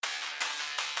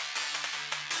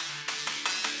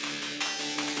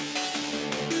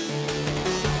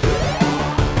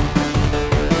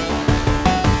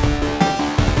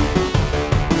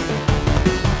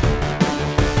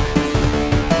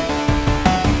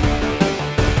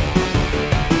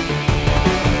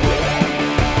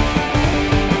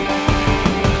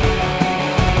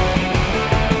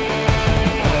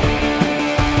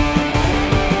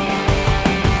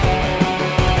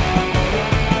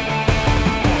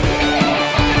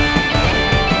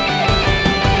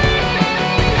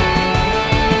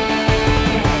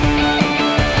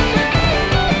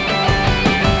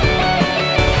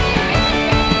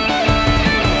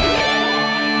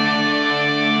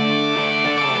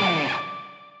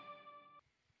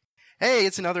Hey,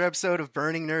 it's another episode of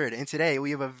Burning Nerd, and today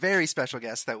we have a very special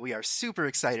guest that we are super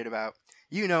excited about.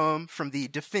 You know him from the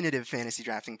definitive fantasy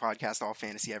drafting podcast, All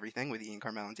Fantasy Everything, with Ian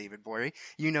Carmel and David Bory.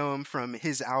 You know him from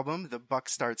his album, The Buck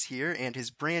Starts Here, and his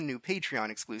brand new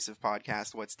Patreon exclusive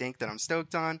podcast, What's Dink, that I'm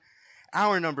stoked on.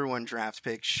 Our number one draft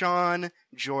pick, Sean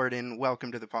Jordan.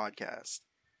 Welcome to the podcast.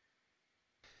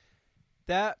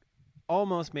 That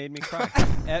almost made me cry.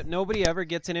 Nobody ever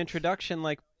gets an introduction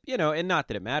like, and not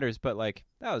that it matters, but like,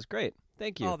 that was great.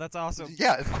 Thank you. Oh, that's awesome.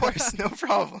 Yeah, of course. No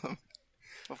problem.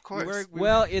 Of course.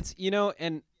 Well, it's,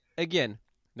 and again,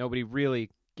 nobody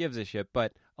really gives a shit,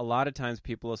 but a lot of times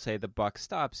people will say the buck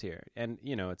stops here. And,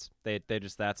 it's, they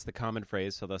just, that's the common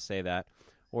phrase. So they'll say that,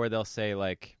 or they'll say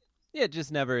like, yeah, it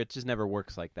just never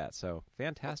works like that. So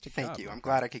fantastic. Thank you. I'm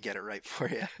glad I could get it right for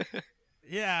you.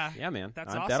 Yeah. Yeah, man.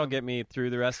 That's awesome. That'll get me through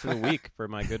the rest of the week for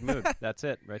my good mood. That's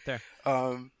it right there.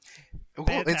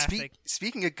 Well, and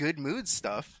speaking of good mood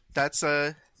stuff, that's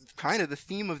kind of the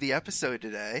theme of the episode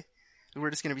today. We're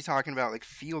just going to be talking about like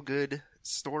feel-good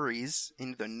stories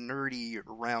in the nerdy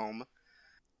realm.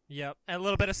 Yep, and a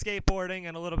little bit of skateboarding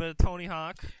and a little bit of Tony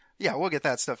Hawk. Yeah, we'll get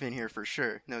that stuff in here for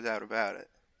sure. No doubt about it.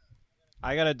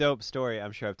 I got a dope story.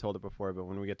 I'm sure I've told it before, but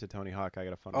when we get to Tony Hawk, I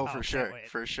got a fun one. Oh, for sure.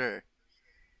 For sure.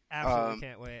 Absolutely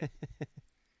can't wait.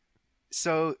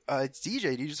 So,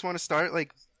 DJ, do you just want to start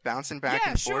like bouncing back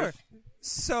and forth? Sure.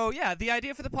 So, the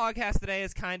idea for the podcast today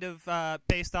is kind of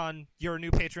based on your new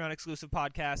Patreon exclusive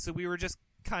podcast. So we were just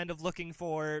kind of looking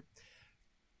for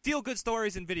feel-good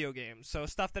stories in video games. So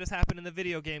stuff that has happened in the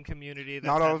video game community. That's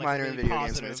Not all of like mine a are in really video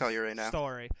games, I'm going to tell you right now.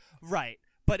 Story. Right.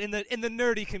 But in the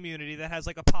nerdy community that has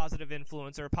like a positive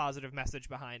influence or a positive message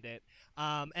behind it.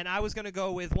 And I was going to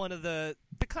go with one of the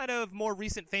kind of more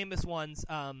recent famous ones.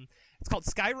 It's called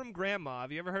Skyrim Grandma.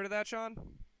 Have you ever heard of that, Sean?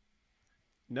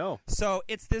 No. So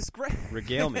it's this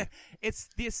regale me. It's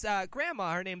this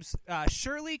grandma. Her name's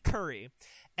Shirley Curry,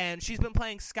 and she's been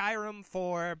playing Skyrim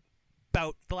for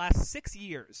about the last 6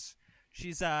 years.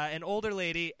 She's an older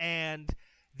lady, and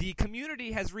the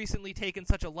community has recently taken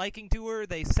such a liking to her.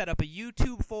 They set up a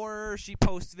YouTube for her. She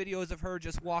posts videos of her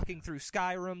just walking through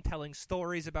Skyrim, telling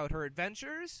stories about her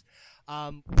adventures,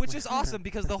 which is awesome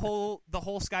because the whole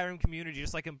Skyrim community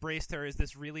just like embraced her as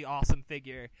this really awesome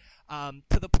figure,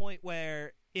 to the point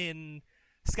where in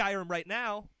Skyrim right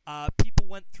now, people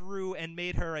went through and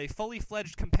made her a fully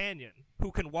fledged companion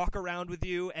who can walk around with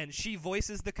you, and she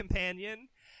voices the companion.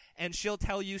 And she'll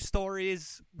tell you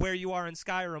stories where you are in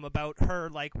Skyrim about her,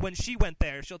 like when she went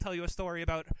there, she'll tell you a story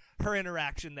about her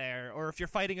interaction there. Or if you're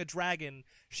fighting a dragon,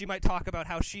 she might talk about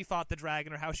how she fought the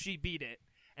dragon or how she beat it.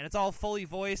 And it's all fully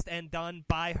voiced and done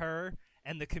by her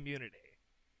and the community.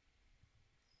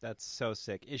 That's so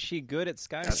sick. Is she good at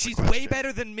Skyrim? She's way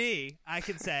better than me, I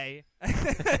can say.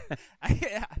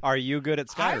 Are you good at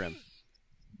Skyrim?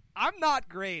 I'm not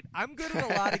great. I'm good at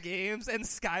a lot of games, and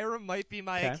Skyrim might be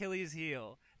my Achilles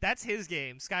heel. That's his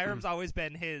game. Skyrim's always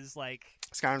been his, like...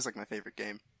 Skyrim's like my favorite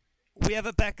game. We have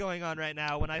a bet going on right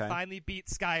now. When I finally beat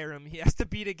Skyrim, he has to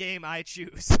beat a game I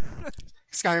choose.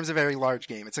 Skyrim's a very large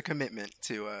game. It's a commitment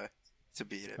to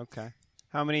beat it. Okay.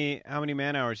 How many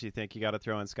man hours do you think you got to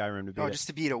throw in Skyrim to beat it? Just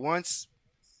to beat it once,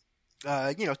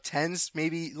 tens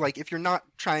maybe. Like if you're not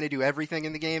trying to do everything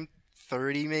in the game,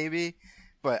 30 maybe.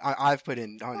 But I've put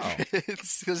in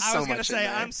hundreds. I was gonna say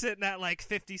I'm sitting at like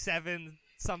 57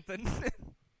 something.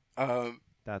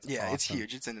 That's yeah, awesome. It's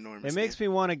huge. It's an enormous. It makes me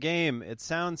want a game. It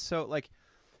sounds so like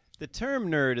the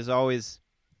term nerd is always.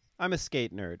 I'm a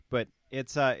skate nerd, but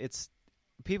it's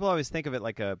people always think of it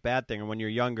like a bad thing, and when you're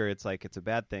younger, it's like it's a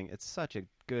bad thing. It's such a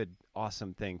good,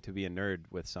 awesome thing to be a nerd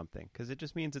with something because it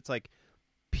just means it's like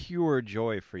pure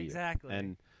joy for you. Exactly.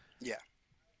 And yeah,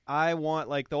 I want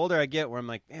like the older I get, where I'm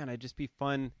like, man, it'd just be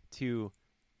fun to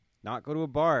not go to a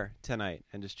bar tonight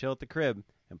and just chill at the crib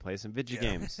and play some video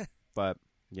games. But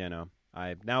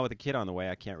I now with a kid on the way,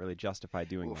 I can't really justify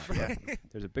doing that. Yeah.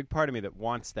 There's a big part of me that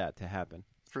wants that to happen.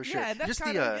 For sure. Yeah, that's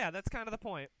kind of the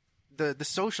point. The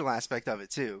social aspect of it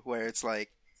too, where it's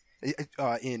like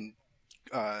in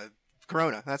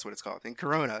Corona, that's what it's called. In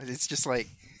Corona, it's just like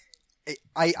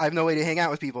I have no way to hang out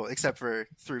with people except for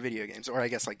through video games, or I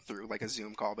guess like through like a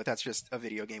Zoom call. But that's just a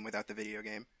video game without the video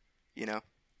game,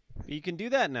 You can do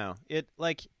that now. It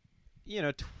 20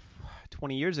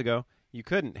 years ago, you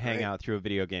couldn't hang out through a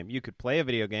video game. You could play a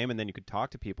video game and then you could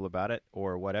talk to people about it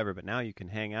or whatever. But now you can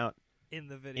hang out in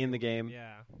the game.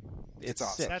 Yeah, it's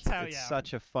awesome. Sick. That's how. It's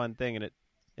such a fun thing, and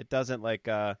it doesn't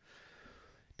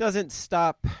doesn't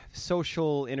stop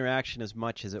social interaction as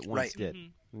much as it once did.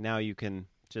 Mm-hmm. Now you can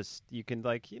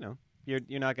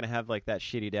you're not gonna have like that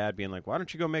shitty dad being like, "Why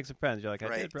don't you go make some friends?" You're like, "I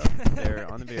Right. did, bro.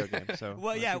 They're on the video game." So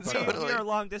Well, yeah, why don't you fuck we off? are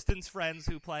long distance friends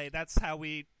who play. That's how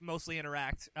we mostly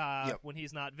interact Yep. when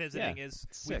he's not visiting. Yeah, Is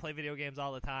it's we sick. play video games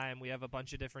all the time. We have a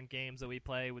bunch of different games that we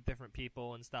play with different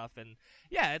people and stuff. And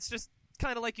yeah, it's just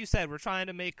kind of like you said. We're trying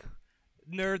to make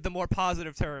nerd the more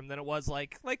positive term than it was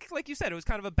like you said. It was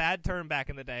kind of a bad term back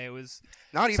in the day. It was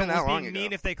Not even someone that was long being ago.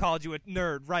 mean if they called you a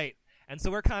nerd, right? And so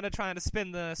we're kind of trying to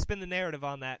spin the narrative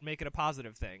on that, make it a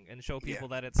positive thing, and show people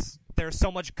that there's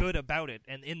so much good about it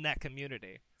and in that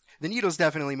community. The needle's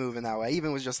definitely moving that way.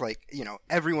 Even with just like,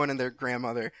 everyone and their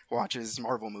grandmother watches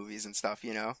Marvel movies and stuff,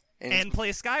 And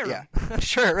play Skyrim. Yeah,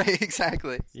 sure, right,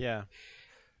 exactly. Yeah,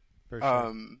 for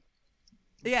sure.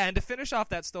 Yeah, and to finish off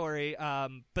that story,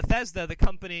 Bethesda, the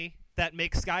company that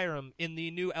makes Skyrim, in the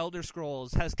new Elder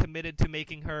Scrolls, has committed to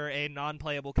making her a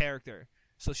non-playable character.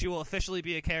 So she will officially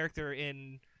be a character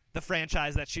in the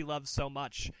franchise that she loves so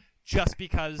much, just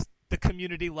because the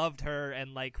community loved her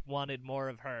and wanted more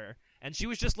of her. And she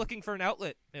was just looking for an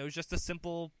outlet. It was just a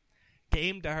simple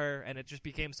game to her, and it just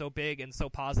became so big and so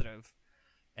positive.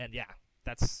 And yeah,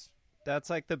 that's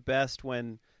like the best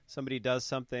when somebody does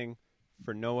something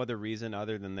for no other reason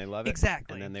other than they love it.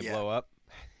 Exactly. And then they Yeah. blow up.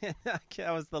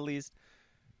 That was the least.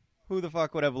 Who the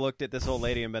fuck would have looked at this old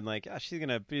lady and been like, she'll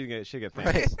get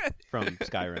famous from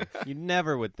Skyrim? You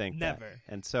never would think that. Never.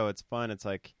 And so it's fun. It's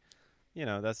like,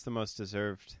 that's the most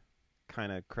deserved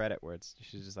kind of credit where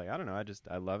she's just like, I don't know,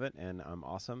 I love it and I'm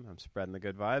awesome. I'm spreading the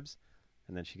good vibes.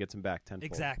 And then she gets them back tenfold.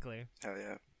 exactly. Hell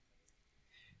yeah.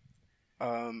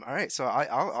 All right, so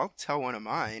I'll tell one of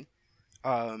mine.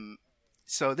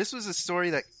 So this was a story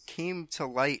that came to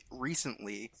light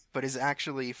recently, but is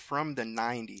actually from the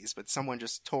 90s, but someone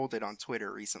just told it on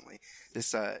Twitter recently.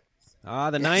 This The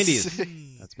yes.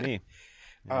 90s. That's me.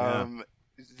 Yeah.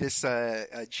 This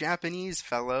Japanese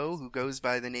fellow who goes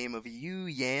by the name of Yu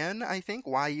Yan, I think,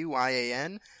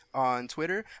 Yuyan, on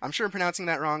Twitter. I'm sure I'm pronouncing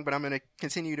that wrong, but I'm going to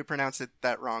continue to pronounce it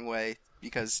that wrong way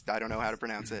because I don't know how to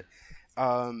pronounce it.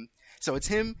 So it's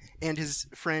him and his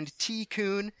friend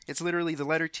T-Kun. It's literally the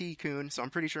letter T-Kun, so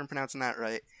I'm pretty sure I'm pronouncing that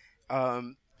right.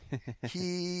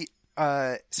 Yu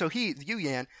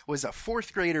Yan was a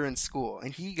fourth grader in school,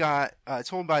 and he got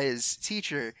told by his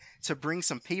teacher to bring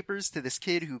some papers to this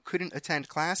kid who couldn't attend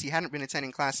class. He hadn't been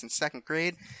attending class since second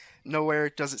grade. Nowhere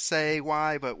does it say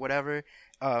why, but whatever.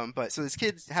 So this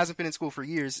kid hasn't been in school for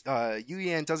years. Yu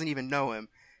Yan doesn't even know him.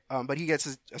 But he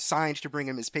gets assigned to bring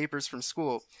him his papers from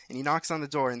school, and he knocks on the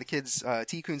door, and the kid's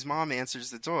T-Kun's mom answers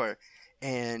the door,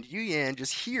 and Yu Yan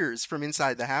just hears from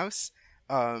inside the house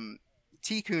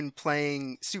T-Kun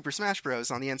playing Super Smash Bros.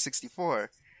 On the N64,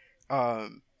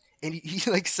 and he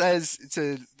says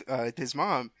to his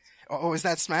mom, "Oh, is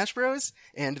that Smash Bros?"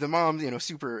 And the mom,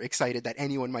 super excited that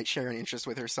anyone might share an interest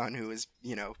with her son, who is,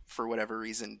 for whatever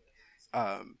reason,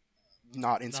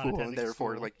 not in school and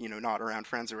therefore school. not around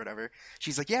friends or whatever.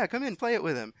 She's like, yeah, come in, play it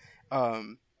with him.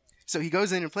 So he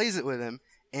goes in and plays it with him,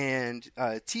 and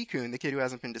T-Kun, the kid who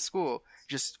hasn't been to school,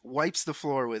 just wipes the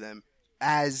floor with him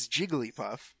as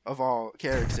Jigglypuff of all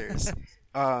characters.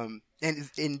 And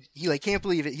he can't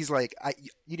believe it. He's like, I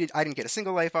didn't get a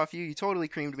single life off you. You totally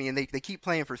creamed me. And they keep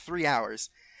playing for 3 hours.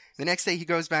 The next day he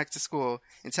goes back to school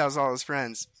and tells all his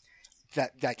friends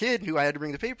that kid who I had to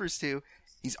bring the papers to,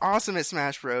 he's awesome at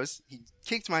Smash Bros. He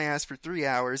kicked my ass for 3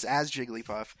 hours as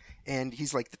Jigglypuff, and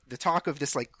he's like the talk of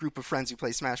this group of friends who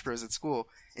play Smash Bros at school.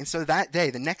 And so that day,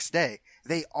 the next day,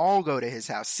 they all go to his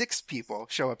house. 6 people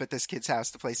show up at this kid's house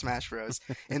to play Smash Bros.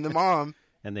 And the mom,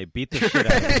 And they beat the shit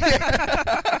out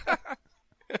of him.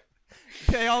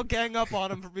 They all gang up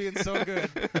on him for being so good.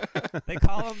 They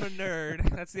call him a nerd.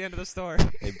 That's the end of the story.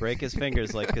 They break his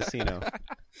fingers like Casino.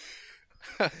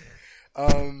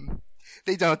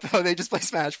 they don't though. They just play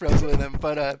Smash Bros with him.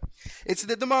 But it's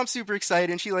the mom's super excited,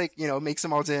 and she makes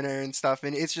them all dinner and stuff,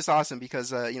 and it's just awesome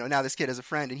because now this kid has a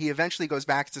friend, and he eventually goes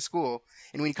back to school.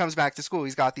 And when he comes back to school,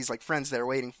 he's got these friends there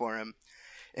waiting for him.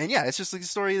 And yeah, it's just the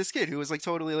story of this kid who was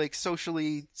totally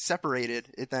socially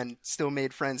separated. It then still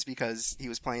made friends because he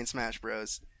was playing Smash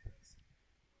Bros.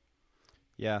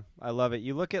 Yeah, I love it.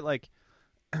 You look at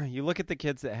you look at the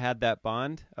kids that had that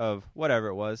bond of whatever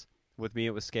it was. With me,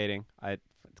 it was skating. It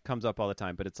comes up all the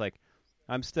time, but it's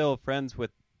I'm still friends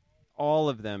with all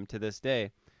of them to this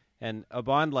day. And a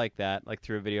bond like that,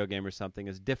 through a video game or something,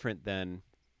 is different than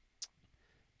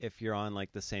if you're on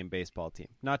the same baseball team.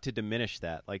 Not to diminish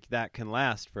that, that can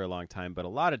last for a long time, but a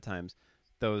lot of times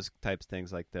those types of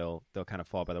things they'll kind of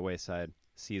fall by the wayside,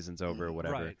 season's over or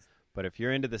whatever. Right. But if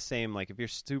you're into the same, if you're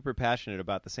super passionate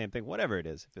about the same thing, whatever it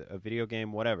is, a video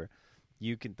game, whatever,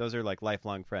 those are like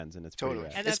lifelong friends, and it's pretty Totally.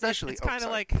 rad. And that's, Especially- it's oh, kind of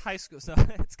sorry. like high school. So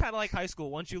it's kind of like high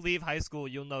school. Once you leave high school,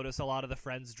 you'll notice a lot of the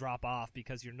friends drop off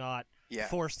because you're not Yeah.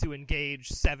 forced to engage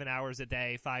 7 hours a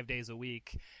day, 5 days a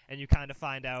week, and you kind of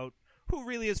find out who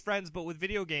really is friends. But with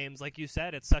video games, like you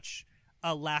said, it's such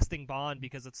a lasting bond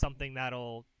because it's something that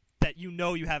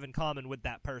you have in common with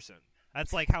that person.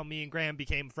 That's like how me and Graham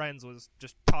became friends, was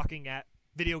just talking at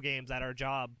video games at our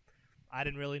job. I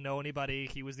didn't really know anybody.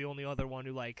 He was the only other one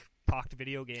who talked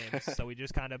video games, so we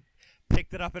just kind of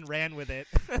picked it up and ran with it.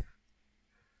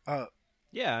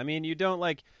 Yeah, I mean, you don't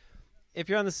if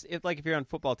you're on if you're on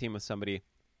football team with somebody,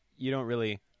 you don't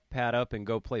really pad up and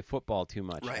go play football too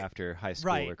much Right. after high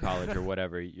school Right. or college or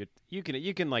whatever. You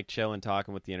can chill and talk,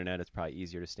 and with the internet, it's probably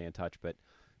easier to stay in touch. But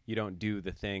you don't do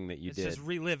the thing that you It's did. just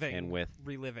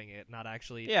reliving it, not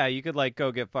actually. Yeah, you could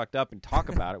go get fucked up and talk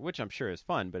about it, which I'm sure is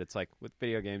fun. But it's like with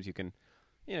video games, you can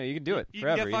do it You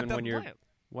forever, can get fucked even up when and you're play it.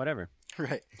 whatever.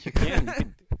 Right. You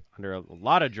can under a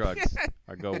lot of drugs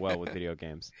or go well with video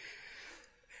games.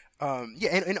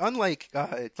 Yeah, and unlike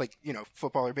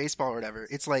football or baseball or whatever,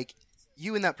 it's like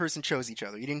you and that person chose each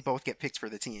other. You didn't both get picked for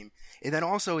the team. And then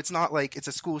also, it's not like it's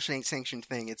a school sanctioned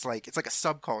thing. It's like a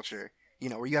subculture,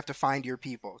 where you have to find your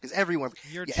people, because everyone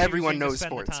Choosing knows to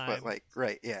spend the sports, time. but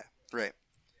right,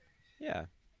 Yeah,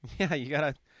 yeah, you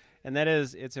gotta, and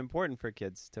it's important for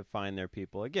kids to find their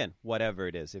people. Again, whatever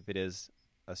it is, if it is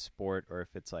a sport or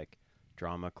if it's like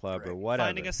drama club or Right. whatever.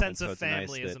 Finding a sense And so of it's nice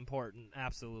family is that- important.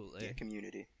 Absolutely. yeah,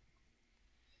 community.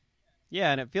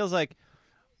 Yeah, and it feels like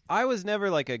I was never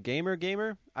like a gamer.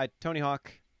 Tony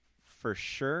Hawk for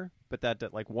sure, but that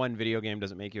one video game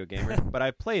doesn't make you a gamer. But I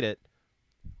played it.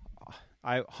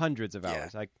 Hundreds of Yeah.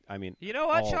 hours. I mean, You know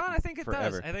what, all Sean? I think it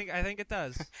forever. does. I think it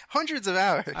does. Hundreds of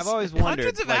hours. I've always wondered.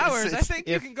 Hundreds of like, hours. I think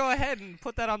you if- can go ahead and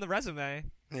put that on the resume.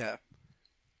 Yeah.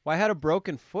 Well, I had a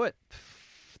broken foot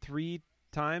 3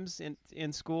 times in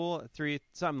school,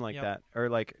 something like Yep. that,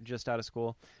 or just out of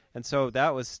school, and so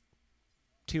that was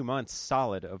 2 months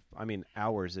solid of,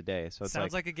 hours a day. So it's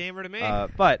Sounds like a gamer to me.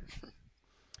 but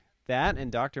that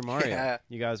and Dr. Mario, Yeah.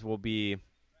 you guys will be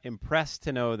impressed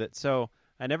to know that. So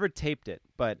I never taped it,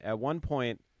 but at one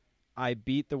point I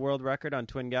beat the world record on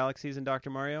Twin Galaxies in Dr.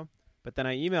 Mario. But then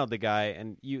I emailed the guy,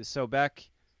 and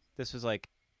this was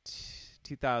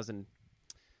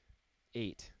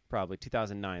 2008, probably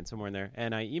 2009, somewhere in there.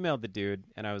 And I emailed the dude,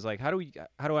 and I was like, "How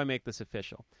do I make this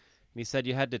official?" And he said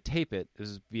you had to tape it. This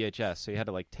was VHS, so you had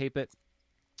to tape it,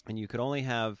 and you could only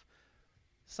have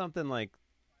something like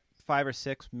 5 or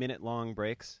 6 minute long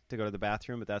breaks to go to the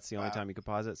bathroom, but that's the only Wow. time you could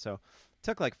pause it. So it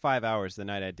took 5 hours the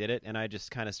night I did it, and I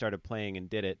just kind of started playing and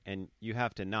did it. And you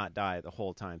have to not die the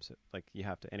whole time, so you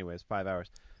have to, anyways. 5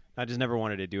 hours. I just never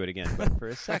wanted to do it again, but for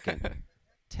a second,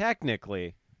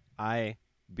 technically, I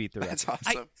beat the record. That's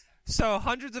awesome. So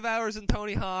hundreds of hours in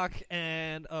Tony Hawk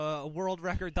and a world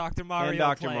record Dr. Mario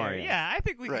Dr. player. Mario. Yeah, I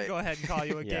think we Right. can go ahead and call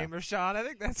you a Yeah. gamer, Sean. I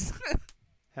think that's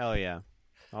Hell yeah,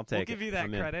 I'll take we'll it. give you that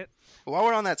I'm in. credit. While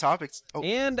we're on that topic,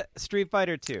 And Street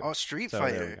Fighter 2. Street So there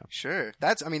we Fighter. go. Sure.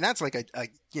 That's like a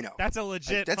That's a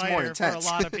legit that's more fighter for a intense.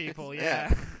 lot of people. Yeah.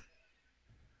 Yeah.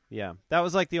 Yeah, that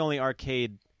was the only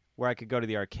arcade where I could go to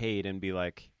the arcade and be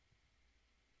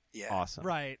yeah. awesome.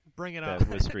 Right. Bring it up. That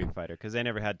was Street Fighter, because they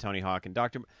never had Tony Hawk and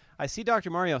I see Dr.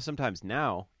 Mario sometimes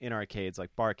now in arcades,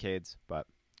 like barcades, but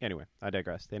anyway, I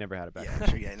digress. They never had it back then. Yeah,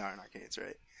 sure. Yeah, not in arcades,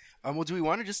 right? Well, do we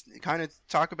want to just kind of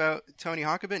talk about Tony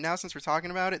Hawk a bit now, since we're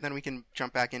talking about it? Then we can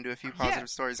jump back into a few positive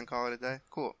stories and call it a day.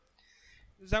 Cool.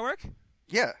 Does that work?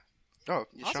 Yeah. Oh,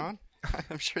 Awesome. Sean?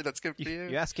 I'm sure that's good for you.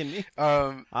 You asking me?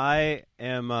 Um, I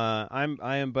am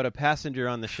but a passenger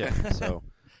on the ship, so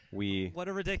What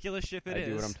a ridiculous ship it I is.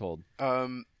 do what I'm told.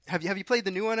 have you played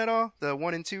the new one at all? The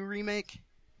 1 and 2 remake?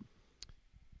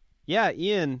 Yeah,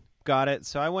 Ian got it.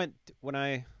 So I went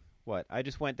I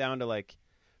just went down to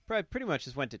pretty much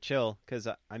just went to chill because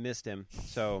I missed him.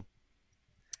 So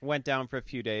went down for a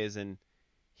few days, and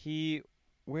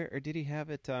did he have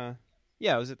it?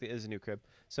 Yeah, it was at his new crib.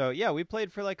 So yeah, we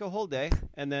played for a whole day,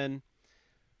 and then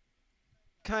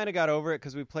kind of got over it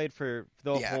because we played for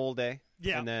the whole day.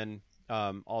 Yeah. And then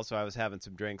also I was having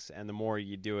some drinks, and the more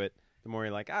you do it, the more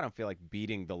you're I don't feel like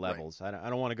beating the levels. I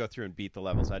don't want to go through and beat the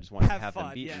levels. I just want to Have have them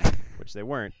fun, beaten, yeah. which they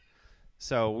weren't.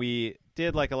 So we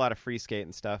did a lot of free skate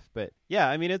and stuff. But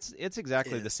yeah, it's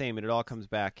exactly It the is. same, and it all comes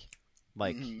back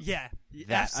Mhm. Yeah. that.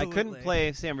 Absolutely. I couldn't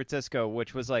play San Francisco,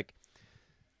 which was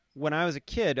when I was a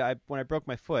kid. When I broke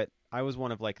my foot, I was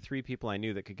one of 3 people I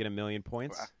knew that could get 1 million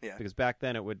points. Wow, yeah. Because back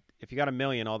then if you got 1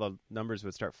 million, all the numbers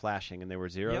would start flashing and they were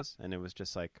zeros, and it was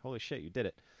just holy shit, you did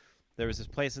it. There was this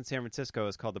place in San Francisco. It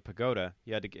was called the Pagoda.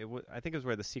 You had to. I think it was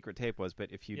where the secret tape was.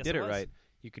 But if you Yes, did it it was. right,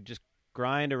 you could just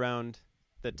grind around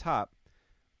the top,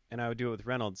 and I would do it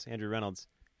with Andrew Reynolds.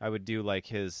 I would do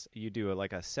like you do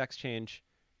like a sex change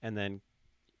and then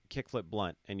kickflip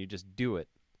blunt, and you just do it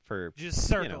for Just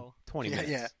circle. 20 minutes.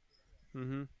 Yeah.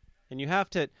 Mm-hmm. And you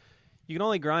can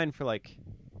only grind for like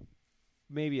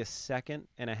maybe a second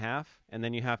and a half, and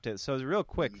then you have to. So it's real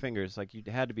quick fingers. Like you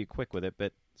had to be quick with it,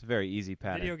 but it's a very easy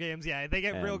pattern. Video games, yeah, they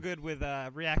get real good with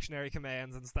reactionary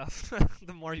commands and stuff.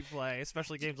 The more you play,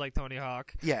 especially games like Tony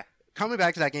Hawk. Yeah. Coming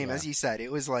back to that game, Yeah. as you said,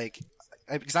 it was like,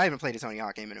 because I haven't played a Tony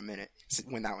Hawk game in a minute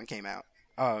when that one came out.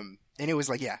 And it was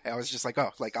like, yeah, I was just like,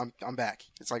 oh, like I'm back.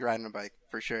 It's like riding a bike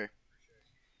for sure.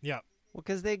 Yeah. Well,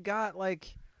 because they got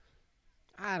like,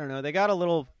 I don't know, they got a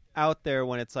little out there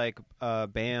when it's like,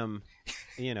 Bam,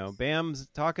 Bam's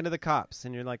talking to the cops,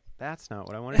 and you're like, that's not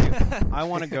what I want to do. I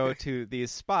want to go to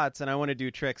these spots, and I want to do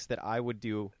tricks that I would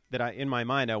do, in my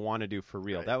mind, I want to do for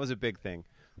real. Right. That was a big thing.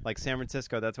 Like San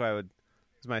Francisco, that's why it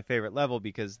was my favorite level,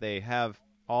 because they have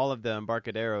all of the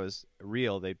Embarcaderos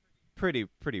real. They pretty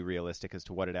realistic as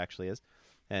to what it actually is.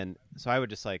 And so I would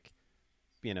just like,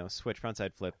 switch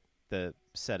frontside flip the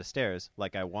set of stairs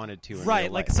like I wanted to in Right,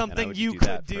 real like life, something and I would you just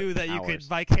could do for that you could hours.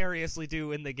 vicariously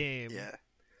do in the game. Yeah.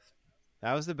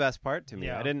 That was the best part to me.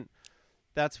 Yeah.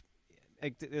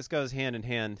 This goes hand in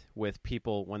hand with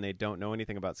people when they don't know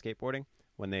anything about skateboarding.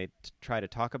 When they try to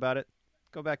talk about it,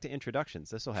 go back to introductions.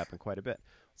 This will happen quite a bit.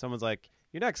 Someone's like,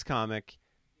 your next comic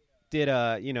did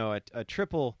a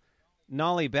triple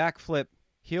nollie backflip,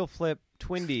 heel flip,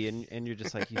 twindy, and you're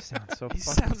just like, you sound so He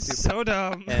fucking sounds stupid. so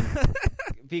dumb. And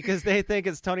because they think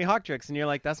it's Tony Hawk tricks, and you're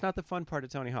like, that's not the fun part of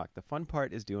Tony Hawk. The fun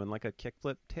part is doing like a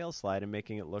kickflip tail slide and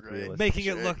making it look Right. realistic. Making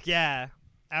it Sure. look, yeah,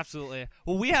 absolutely.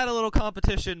 Well, we had a little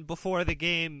competition before the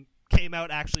game came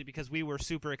out, actually, because we were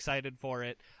super excited for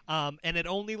it. And it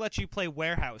only lets you play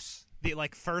Warehouse, the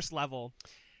first level,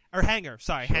 or Hangar.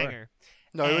 Sorry, Sure. Hangar.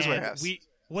 No, it was And Warehouse.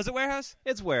 Was it Warehouse?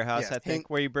 It's Warehouse, Yeah, I think,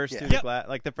 where you burst yeah. through Yep. the glass,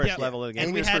 like the first Yep. level of the game.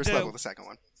 And we Hangar's had first to- level, the second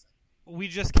one. We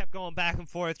just kept going back and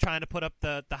forth trying to put up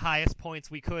the highest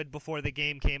points we could before the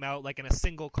game came out, like in a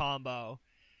single combo.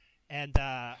 And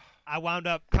I wound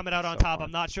up coming out on So top. fun.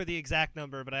 I'm not sure the exact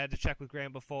number, but I had to check with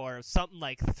Graham before. Something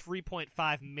like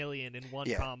 3.5 million in one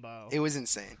Yeah. combo. It was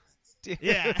insane.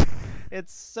 Yeah.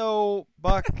 It's so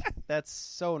Buck. That's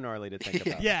so gnarly to think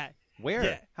about. Yeah. Where?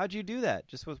 Yeah. How'd you do that?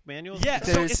 Just with manuals? Yeah, and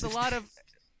so stuff? There's-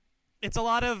 it's a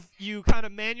lot of you kind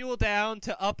of manual down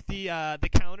to up the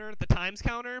counter, the times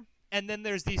counter, and then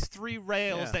there's these 3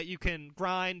 rails Yeah. that you can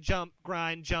grind, jump,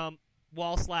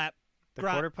 wall slap. The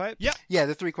quarter pipe? Yep. Yeah,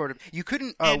 the 3/4. You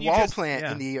couldn't And you wall just- plant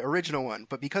yeah. in the original one,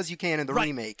 but because you can in the Right.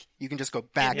 remake, you can just go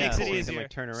back Yeah, It makes and it so you forth. can, easier. like,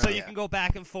 turn So around. you Yeah. can go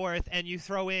back and forth, and you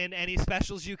throw in any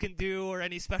specials you can do or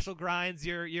any special grinds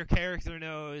your character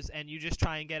knows, and you just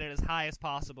try and get it as high as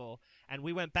possible. And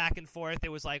we went back and forth. It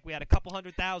was like we had a couple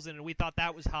 100,000, and we thought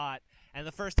that was hot. And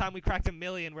the first time we cracked 1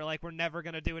 million, we're like, we're never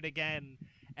gonna do it again.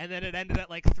 And then it ended at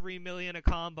like 3 million a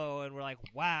combo, and we're like,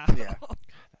 wow. Yeah.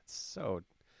 That's so...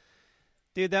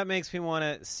 Dude, that makes me want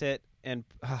to sit and...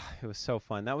 it was so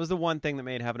fun. That was the one thing that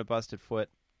made having a busted foot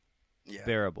Yeah.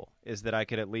 bearable, is that I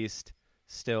could at least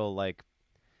still, like,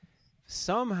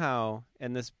 somehow,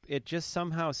 and this, it just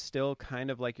somehow still kind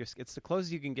of like it's the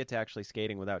closest you can get to actually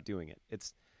skating without doing it.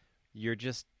 You're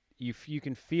just... You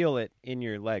can feel it in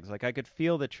your legs. Like, I could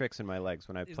feel the tricks in my legs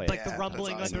when I It's play like it. the Yeah,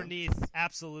 rumbling that's awesome. underneath.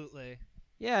 Absolutely.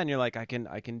 Yeah, and you're like, I can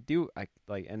do,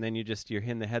 and then you're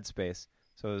in the headspace.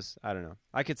 So it was, I don't know.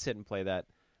 I could sit and play that.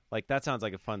 Like, that sounds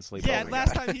like a fun sleepover. Yeah, my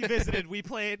last God. time he visited, we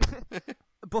played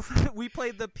we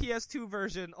played the PS2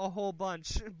 version a whole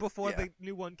bunch before Yeah. the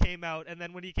new one came out, and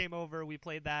then when he came over, we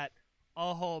played that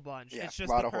a whole bunch. Yeah, It's just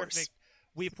lot the of perfect. horse.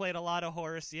 We played a lot of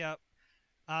horse. Yep.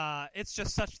 It's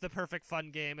just such the perfect fun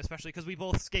game, especially because we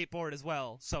both skateboard as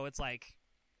well. So it's like,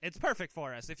 it's perfect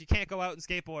for us. If you can't go out and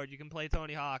skateboard, you can play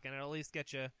Tony Hawk, and it'll at least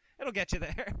get you. It'll get you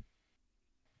there.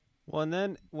 Well, and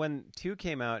then when 2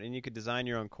 came out and you could design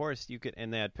your own course,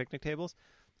 and they had picnic tables,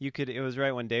 it was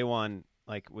right when Day One,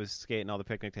 like, was skating all the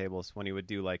picnic tables, when he would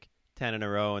do, like, 10 in a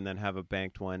row and then have a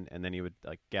banked one, and then he would,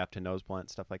 like, gap to nose blunt,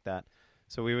 stuff like that.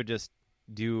 So we would just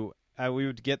we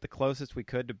would get the closest we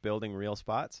could to building real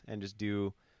spots and just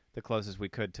do the closest we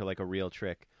could to, like, a real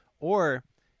trick. Or,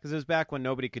 because it was back when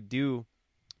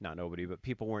not nobody, but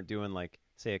people weren't doing, like,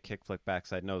 say a kickflip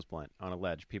backside nose blunt on a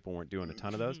ledge. People weren't doing a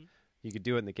ton of those. You could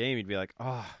do it in the game. You'd be like,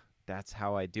 oh, that's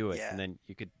how I do it. Yeah. And then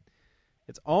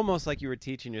it's almost like you were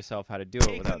teaching yourself how to do it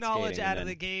Take without the knowledge skating, out and of then,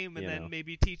 the game, and you then know.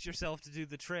 maybe teach yourself to do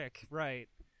the trick. Right.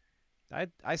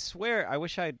 I swear, I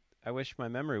wish my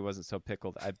memory wasn't so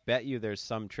pickled. I bet you there's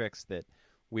some tricks that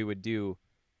we would do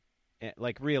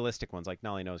like realistic ones, like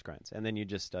nollie nose grinds, and then you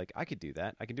just like, I could do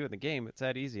that. I can do it in the game. It's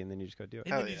that easy, and then you just go do it.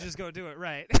 And Oh, then you yeah. just go do it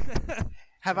right.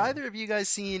 Have either of you guys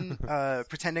seen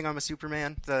Pretending I'm a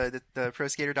Superman, the Pro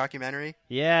Skater documentary?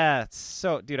 Yeah,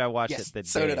 so dude, I watched Yes, it the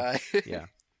so day. did I. Yeah,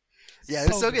 Yeah, it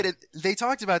was so good. They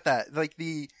talked about that, like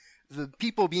the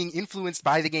people being influenced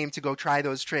by the game to go try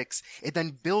those tricks, and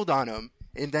then build on them,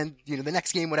 and then the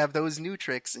next game would have those new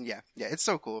tricks, and yeah, it's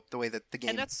so cool the way that the game.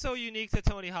 And that's so unique to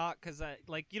Tony Hawk because,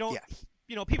 like, you don't,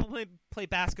 people play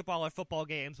basketball or football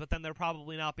games, but then they're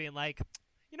probably not being like,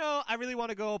 I really want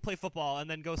to go play football and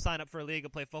then go sign up for a league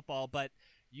and play football. But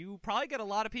you probably get a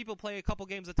lot of people play a couple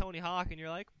games of Tony Hawk, and you're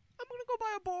like, I'm gonna go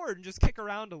buy a board and just kick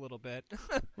around a little bit.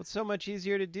 well, it's so much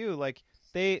easier to do. Like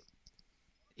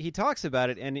he talks about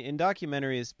it, and in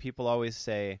documentaries, people always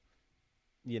say,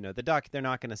 they're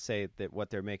not going to say that what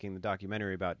they're making the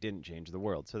documentary about didn't change the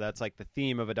world. So that's like the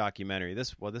theme of a documentary.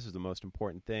 This is the most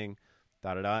important thing,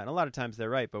 And a lot of times they're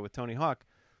right. But with Tony Hawk,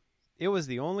 it was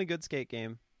the only good skate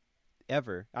game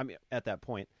ever. I mean, at that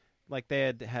point, like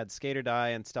they had Skate or Die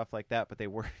and stuff like that, but they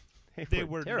were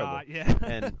terrible. Not. Yeah.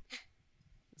 And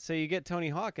so you get Tony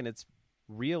Hawk, and it's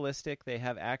realistic. They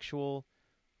have actual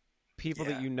people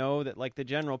that that like the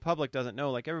general public doesn't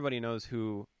know. Like everybody knows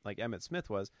who like Emmett Smith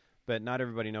was, but not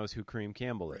everybody knows who Kareem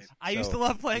Campbell is. I used to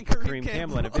love playing Kareem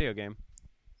Campbell in a video game.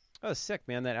 Oh, sick,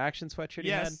 man! That action sweatshirt he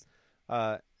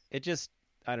had. It just,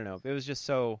 I don't know. It was just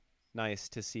so nice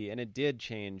to see, and it did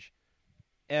change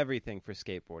everything for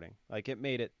skateboarding. Like it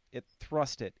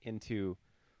thrust it into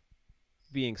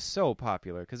being so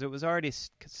popular because it was already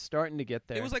starting to get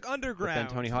there. It was like underground. But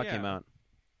then Tony Hawk came out.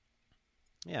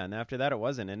 Yeah, and after that it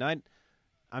wasn't. And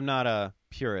I'm not a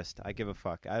purist. I give a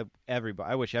fuck.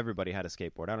 I wish everybody had a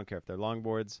skateboard. I don't care if they're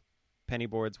longboards, penny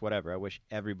boards, whatever. I wish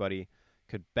everybody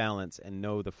could balance and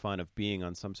know the fun of being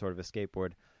on some sort of a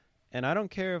skateboard. And I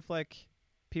don't care if like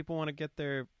people want to get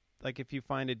their like if you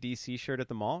find a DC shirt at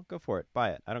the mall, go for it. Buy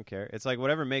it. I don't care. It's like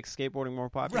whatever makes skateboarding more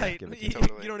popular. Right. Give it to You, me.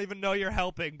 you don't even know you're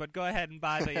helping, but go ahead and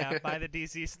buy the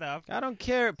DC stuff. I don't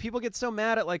care. People get so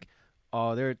mad at like,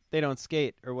 oh, they don't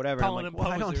skate or whatever. Calling I'm them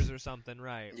like, posers or something,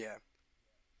 right? Yeah.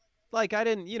 Like I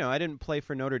didn't play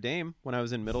for Notre Dame when I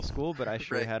was in middle school, but I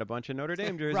sure Right. had a bunch of Notre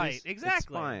Dame jerseys. Right, exactly.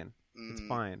 It's fine. It's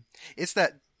fine. It's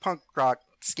that punk rock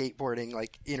skateboarding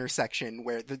like intersection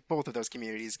where both of those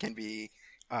communities can be,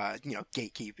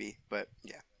 gatekeepy. But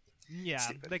yeah. Yeah,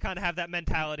 Stupid. they kind of have that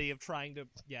mentality of trying to,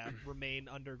 remain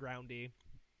undergroundy.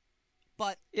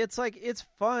 But It's like it's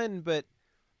fun, but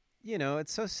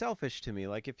it's so selfish to me.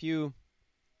 Like if you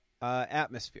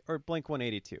Atmosphere or Blink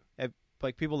 182,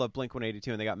 like people love Blink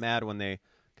 182, and they got mad when they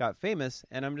got famous,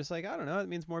 and I'm just like, I don't know. It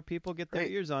means more people get their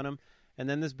ears on them, and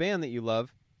then this band that you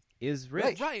love is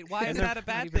rich. Right. Why And is they're that a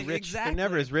bad not even thing? rich. Exactly. They're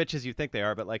never as rich as you think they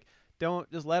are, but like, don't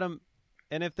just let them.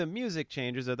 And if the music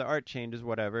changes or the art changes,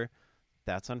 whatever,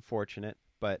 that's unfortunate.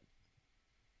 But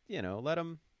let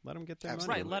them get their money.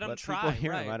 Right, let 'em people try,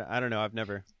 hear 'em. right. I don't know. I've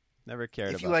never cared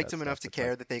about. If you liked that them enough to stuff. It's care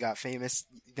like, that they got famous,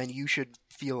 then you should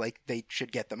feel like they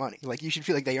should get the money. Like you should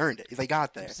feel like they earned it. If they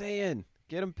got there. I'm saying,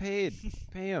 get them paid,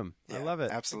 pay them. I Yeah, love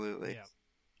it. Absolutely. Yeah.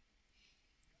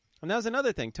 And that was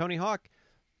another thing. Tony Hawk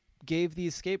gave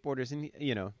these skateboarders, and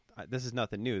this is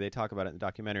nothing new. They talk about it in the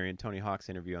documentary in Tony Hawk's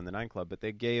interview on the 9 Club, but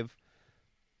they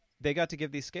got to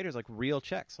give these skaters like real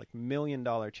checks, like $1 million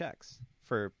checks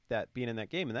for that being in that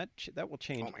game, and that will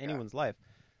change Oh my God. anyone's life.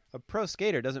 A pro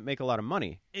skater doesn't make a lot of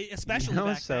money, Especially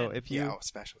back so then. if you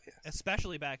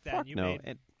Especially back then, fuck you no, made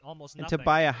and almost to nothing.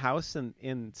 buy a house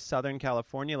in Southern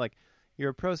California, like you're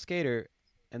a pro skater,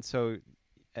 and so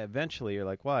eventually you're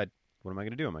like, what am I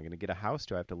going to do? Am I going to get a house?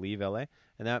 Do I have to leave LA?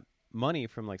 And that money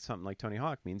from like something like Tony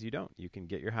Hawk means you don't. You can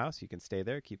get your house, you can stay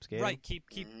there, keep skating. Right,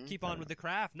 keep on with the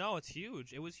craft. No, it's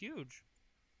huge. It was huge.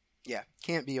 Yeah,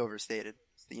 can't be overstated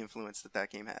the influence that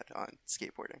game had on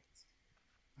skateboarding.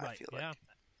 I Right, feel yeah. like.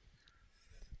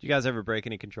 Did you guys ever break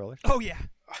any controllers? Oh, yeah.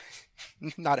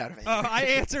 Not out of anger. Oh, I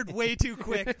answered way too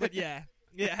quick, but yeah.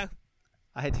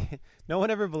 No one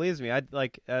ever believes me.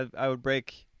 I would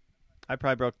break. I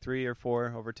probably broke 3 or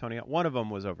 4 over Tony Hawk. One of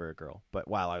them was over a girl, but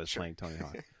while I was playing Tony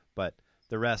Hawk. But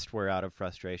the rest were out of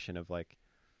frustration of like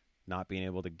not being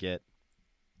able to get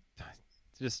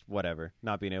just whatever,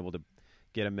 not being able to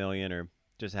get $1 million or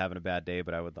just having a bad day.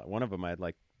 But one of them I'd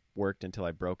like worked until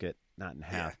I broke it, not in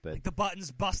half, but Like the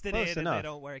buttons busted Close in enough. and they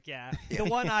don't work, yeah. The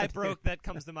one I broke that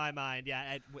comes to my mind,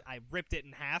 yeah, I ripped it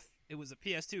in half. It was a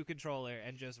PS2 controller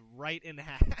and just right in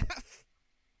half.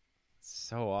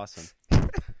 so awesome.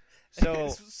 It So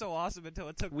was so awesome until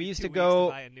it took we me used 2 to weeks go-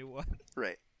 to buy a new one.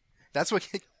 Right. That's what.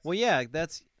 well, yeah, you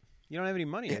don't have any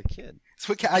money. You're a kid. That's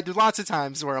what. I did lots of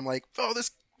times where I'm like, oh,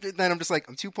 this then I'm just like,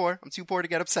 I'm too poor to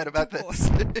get upset about Too this.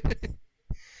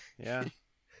 Yeah.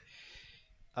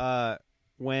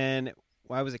 When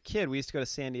I was a kid, we used to go to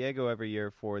San Diego every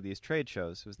year for these trade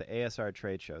shows. It was the ASR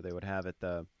trade show they would have at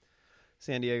the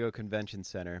San Diego Convention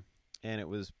Center, and it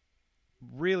was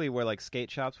really where like skate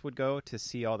shops would go to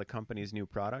see all the company's new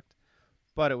product.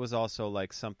 But it was also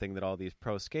like something that all these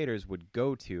pro skaters would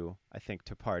go to, I think,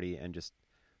 to party and just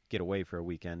get away for a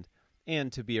weekend,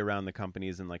 and to be around the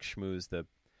companies and like schmooze the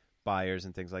buyers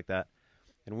and things like that.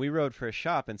 And we rode for a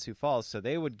shop in Sioux Falls, so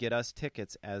they would get us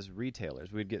tickets as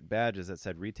retailers. We'd get badges that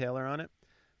said retailer on it.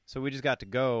 So we just got to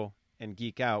go and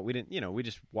geek out. We didn't, we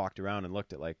just walked around and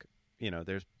looked at like,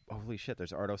 there's, holy shit,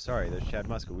 there's Art Osari, there's Chad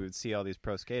Muska. We would see all these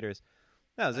pro skaters.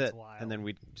 That was That's it. wild. And then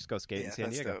we'd just go skate in San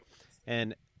that's Diego. dope.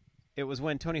 And it was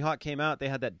when Tony Hawk came out, they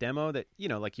had that demo that,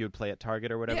 like you would play at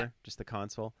Target or whatever, Yeah. just the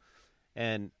console.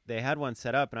 And they had one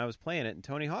set up, and I was playing it, and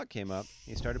Tony Hawk came up.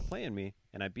 He started playing me,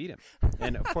 and I beat him.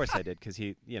 And of course I did, because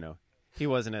he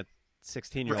wasn't a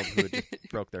 16-year-old who had just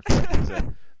broke their foot. He was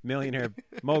a millionaire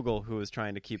mogul who was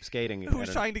trying to keep skating. Who was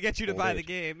at trying to get you to old buy the age.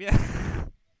 game? Yeah.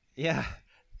 Yeah.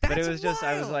 But That's it was just,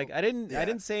 I was wild. like, I didn't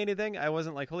Yeah. say anything. I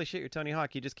wasn't like, holy shit, you're Tony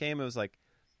Hawk. He just came. It was like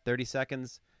 30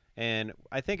 seconds. And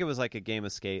I think it was like a game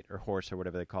of skate or horse or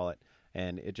whatever they call it.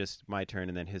 And it just, my turn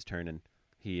and then his turn. And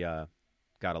he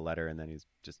got a letter and then he's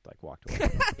just like walked away.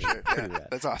 It was Sure, pretty yeah, rad.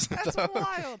 that's awesome. That's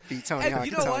wild. Beat Tony And Hawk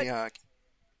you and know Tony what? Hawk.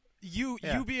 You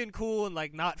Yeah. being cool and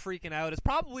like not freaking out is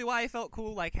probably why I felt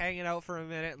cool, like hanging out for a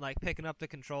minute and like picking up the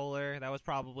controller. That was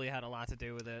probably had a lot to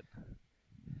do with it.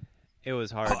 It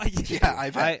was hard. Oh, Yeah, I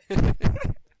bet.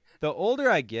 The older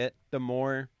I get, the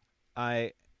more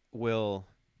I will,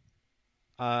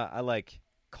 I like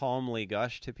calmly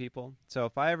gush to people. So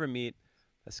if I ever meet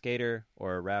a skater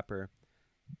or a rapper,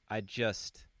 I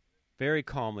just very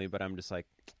calmly, but I'm just like,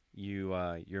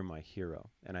 you're my hero,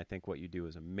 and I think what you do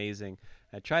is amazing.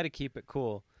 I try to keep it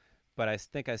cool, but I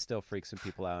think I still freak some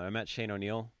people out. I met Shane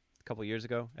O'Neill a couple years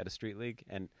ago at a street league,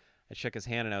 and I shook his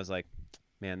hand, and I was like,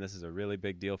 man, this is a really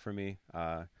big deal for me.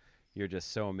 You're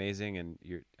just so amazing, and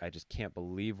I just can't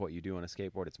believe what you do on a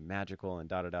skateboard. It's magical, and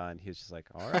da-da-da, and he was just like,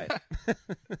 all right.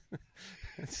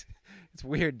 It's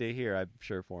weird to hear, I'm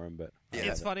sure, for him, but I Yeah.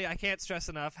 love It's it. funny. I can't stress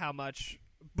enough how much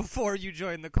before you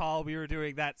joined the call, we were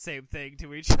doing that same thing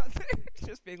to each other.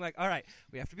 Just being like, all right,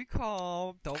 we have to be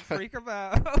calm. Don't freak them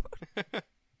out.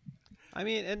 I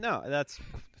mean, and no, it's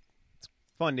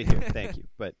fun to hear. Thank you,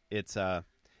 but it's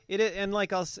and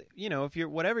like if you're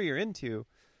whatever you're into,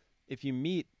 if you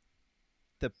meet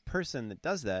the person that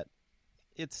does that,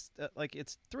 it's like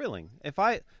it's thrilling. If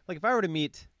I were to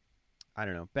meet, I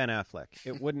don't know, Ben Affleck,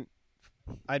 it wouldn't.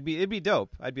 It'd be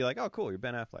dope. I'd be like, oh, cool, you're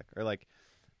Ben Affleck, or like,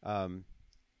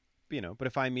 but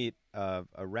if I meet a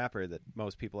rapper that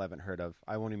most people haven't heard of,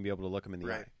 I won't even be able to look him in the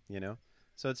Right. eye.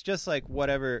 So it's just like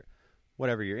whatever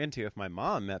you're into. If my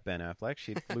mom met Ben Affleck,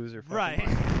 she'd lose her fucking Right.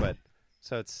 mind. But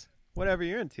so it's whatever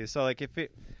you're into. So like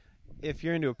if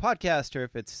you're into a podcast or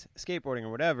if it's skateboarding or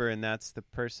whatever, and that's the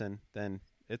person, then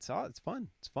it's fun.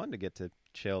 It's fun to get to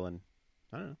chill and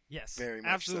I don't know. Yes, Very much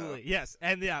absolutely. Yes,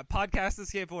 and yeah, podcast and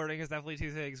skateboarding is definitely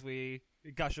two things we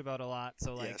gush about a lot.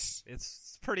 So like, Yes.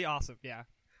 it's pretty awesome. Yeah,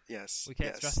 Yes. we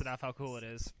can't yes. stress enough how cool it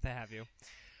is to have you.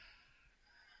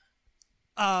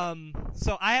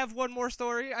 So I have one more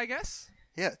story, I guess.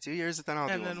 Yeah, 2 years, and then I'll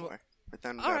And do then one more. But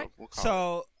then All right. we'll call it.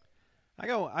 So I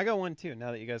got one too.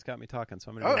 Now that you guys got me talking,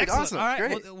 so I'm gonna. Oh, go. excellent. All right,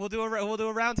 Great. we'll do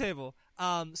a round table.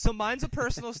 So mine's a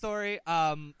personal story.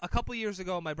 A couple years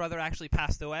ago, my brother actually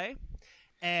passed away,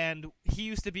 and he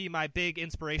used to be my big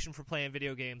inspiration for playing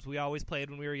video games. We always played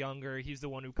when we were younger. He's the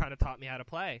one who kind of taught me how to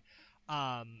play.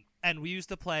 And we used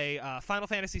to play Final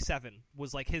Fantasy VII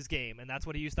was like his game, and that's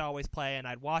what he used to always play. And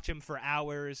I'd watch him for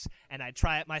hours, and I'd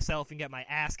try it myself and get my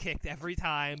ass kicked every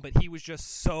time. But he was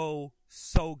just so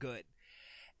good.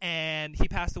 And he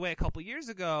passed away a couple years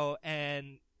ago,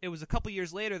 and it was a couple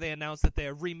years later they announced that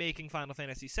they're remaking Final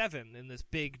Fantasy VII in this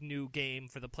big new game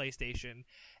for the PlayStation.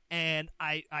 And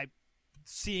I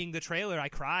seeing the trailer, I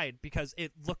cried because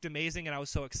it looked amazing and I was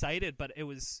so excited, but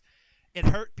it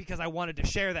hurt because I wanted to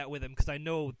share that with him because I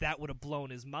know that would have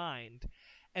blown his mind.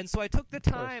 And so I took the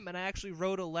time and I actually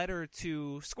wrote a letter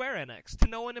to Square Enix, to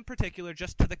no one in particular,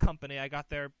 just to the company. I got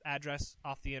their address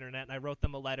off the internet and I wrote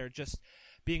them a letter just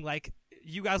being like,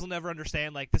 you guys will never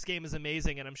understand, like, this game is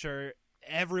amazing and I'm sure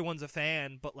everyone's a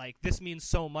fan, but like, this means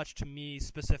so much to me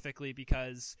specifically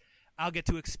because I'll get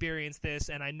to experience this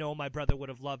and I know my brother would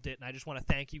have loved it, and I just want to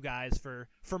thank you guys for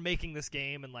making this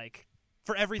game and like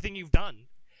for everything you've done.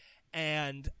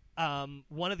 And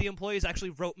one of the employees actually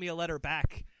wrote me a letter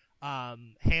back,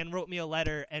 hand wrote me a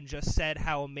letter and just said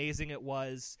how amazing it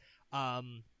was,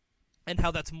 and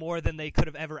how that's more than they could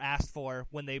have ever asked for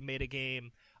when they made a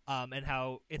game, and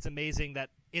how it's amazing that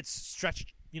it's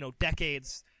stretched,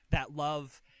 decades, that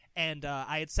love. And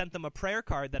I had sent them a prayer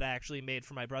card that I actually made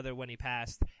for my brother when he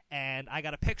passed, and I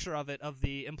got a picture of it of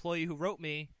the employee who wrote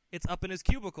me. It's up in his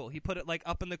cubicle. He put it like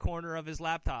up in the corner of his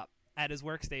laptop at his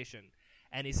workstation,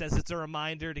 and he says it's a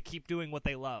reminder to keep doing what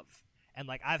they love. And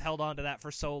like I've held on to that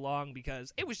for so long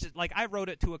because it was just like I wrote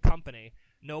it to a company.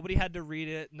 Nobody had to read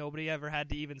it. Nobody ever had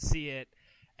to even see it.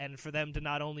 And for them to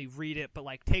not only read it, but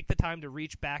like take the time to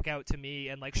reach back out to me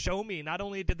and like show me, not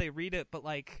only did they read it, but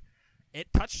like it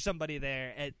touched somebody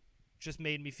there. It just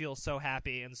made me feel so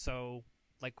happy and so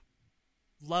like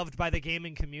loved by the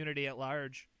gaming community at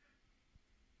large.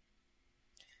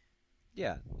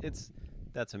 Yeah,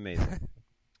 that's amazing.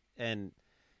 And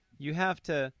you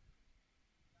gotta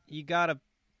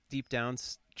deep down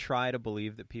try to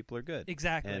believe that people are good.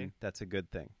 Exactly. And that's a good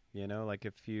thing. Like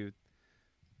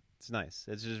it's nice.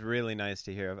 It's just really nice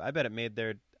to hear. I bet it made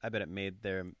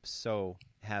them so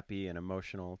happy and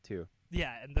emotional too.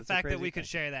 Yeah, and the fact that we could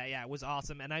share that, was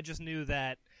awesome. And I just knew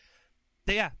that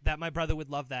my brother would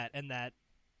love that and that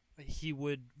he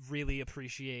would really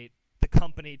appreciate the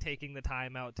company taking the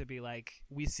time out to be like,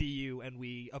 we see you and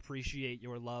we appreciate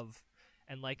your love.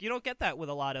 And like you don't get that with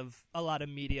a lot of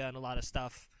media and a lot of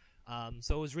stuff.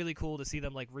 So it was really cool to see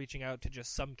them like reaching out to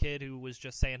just some kid who was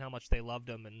just saying how much they loved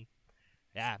him, and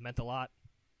yeah, it meant a lot.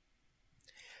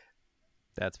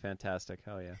 That's fantastic.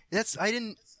 Hell yeah. I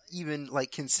didn't even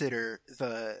like consider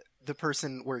the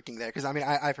person working there because I mean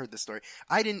I've heard this story.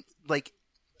 I didn't like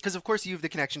because of course you have the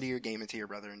connection to your game and to your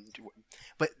brother,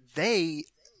 but they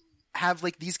have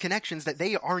like these connections that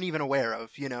they aren't even aware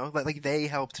of, like they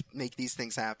helped make these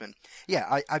things happen.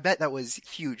 Yeah, I bet that was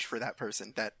huge for that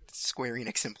person, that Square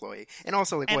Enix employee, and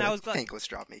also like what a thankless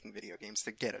job making video games.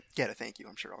 To get a thank you,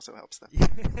 I'm sure also helps them.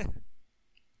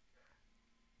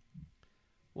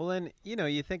 Well, then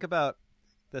you think about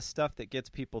the stuff that gets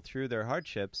people through their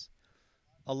hardships.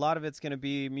 A lot of it's going to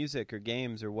be music or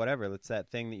games or whatever. It's that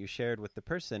thing that you shared with the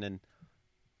person, and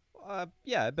I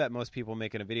bet most people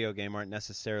making a video game aren't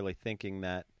necessarily thinking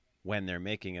that when they're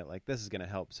making it, like, this is going to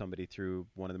help somebody through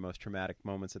one of the most traumatic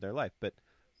moments of their life. But,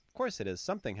 of course it is.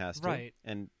 Something has to. Right.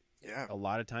 And a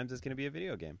lot of times it's going to be a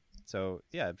video game. So,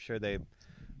 yeah, I'm sure they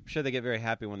get very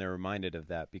happy when they're reminded of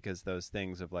that, because those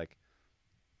things of, like,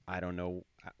 I don't know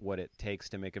what it takes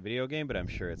to make a video game, but I'm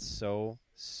sure it's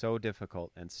so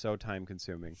difficult and so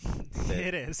time-consuming.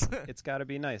 It is. It's got to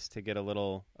be nice to get a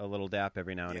little dap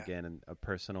every now and again, and a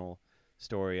personal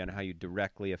story on how you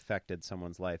directly affected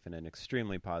someone's life in an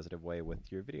extremely positive way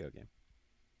with your video game.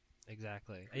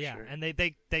 Exactly. Sure. And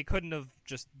they couldn't have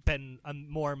just been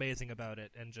more amazing about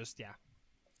it, and just they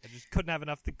just couldn't have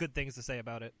enough good things to say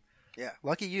about it. Yeah,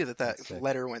 lucky you that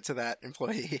letter went to that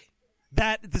employee.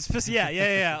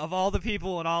 Of all the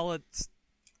people and all its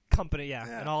company,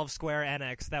 and all of Square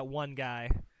Enix, that one guy.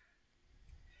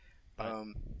 But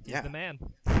he's the man.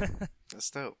 That's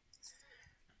dope.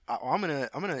 I'm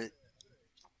gonna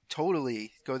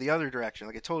totally go the other direction,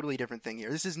 like a totally different thing here.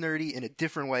 This is nerdy in a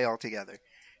different way altogether.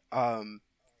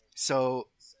 So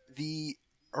the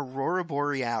Aurora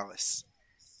Borealis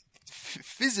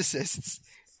physicists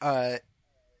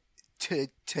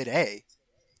today.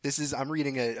 I'm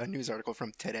reading a news article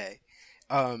from today.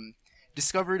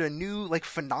 Discovered a new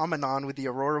phenomenon with the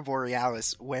Aurora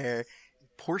Borealis where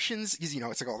portions, because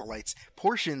it's like all the lights,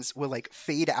 portions will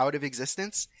fade out of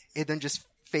existence and then just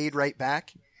fade right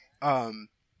back.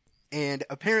 And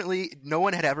apparently no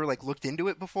one had ever looked into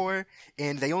it before,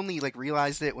 and they only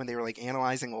realized it when they were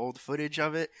analyzing old footage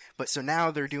of it. But so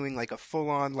now they're doing a full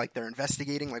on they're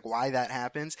investigating why that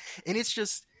happens, and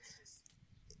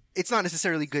it's not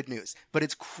necessarily good news, but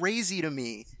it's crazy to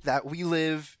me that we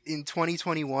live in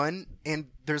 2021 and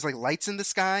there's lights in the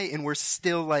sky and we're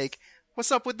still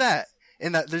what's up with that?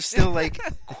 And that there's still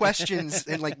questions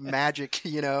and magic,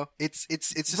 it's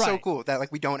just so cool that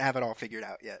we don't have it all figured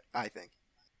out yet, I think.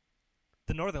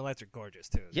 The Northern Lights are gorgeous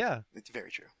too. Yeah. It's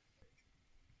very true.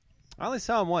 I only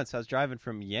saw them once. I was driving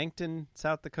from Yankton,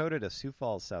 South Dakota to Sioux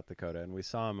Falls, South Dakota, and we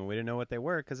saw them and we didn't know what they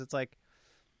were, because it's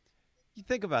you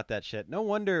think about that shit. No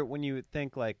wonder when you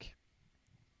think that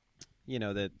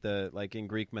the in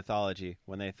Greek mythology,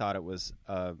 when they thought it was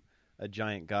a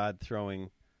giant god throwing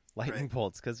lightning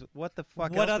bolts, because what the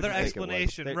fuck? What else other would you think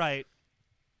explanation? it was? Right.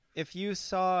 If you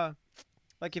saw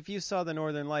the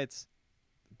Northern Lights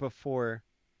before,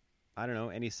 I don't know,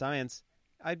 any science,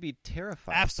 I'd be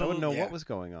terrified. Absolutely. I wouldn't know what was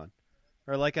going on.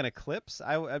 Or an eclipse,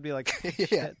 I'd be like,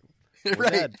 yeah, we're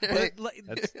right.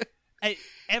 dead.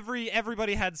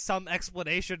 Everybody had some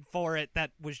explanation for it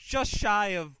that was just shy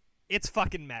of it's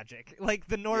fucking magic. Like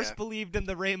the Norse Yeah. believed in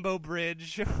the Rainbow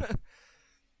Bridge.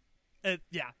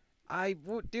 Yeah. I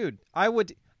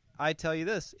tell you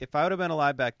this, if I would have been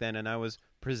alive back then and I was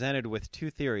presented with two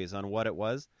theories on what it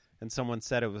was, and someone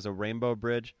said it was a rainbow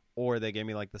bridge, or they gave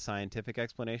me like the scientific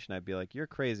explanation, I'd be like, you're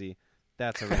crazy.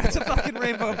 That's a rainbow That's a bridge. fucking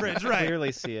rainbow bridge, I right?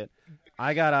 clearly see it.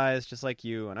 I got eyes just like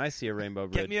you, and I see a rainbow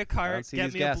bridge. Get me a I don't cart, see get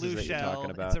these me a gases blue that you're shell.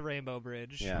 talking about. It's a rainbow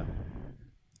bridge. Yeah.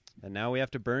 And now we have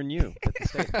to burn you at the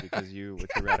stake because you, with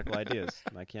your radical ideas,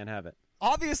 and I can't have it.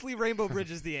 Obviously, rainbow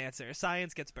bridge is the answer.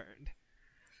 Science gets burned.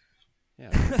 Yeah.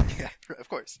 Yeah, of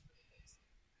course.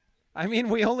 I mean,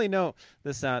 we only know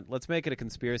this. Let's make it a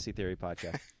conspiracy theory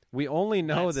podcast. We only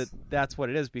know Let's. that that's what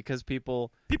it is because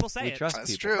people say we it. trust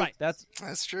That's people. true. Right.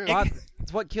 That's true.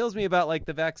 It's what kills me about like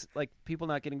like people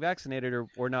not getting vaccinated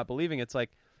or not believing. It's like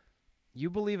you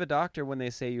believe a doctor when they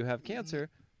say you have cancer,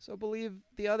 so believe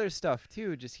the other stuff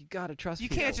too. Just you gotta trust. You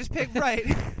people. can't just pick right.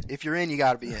 If you're in, you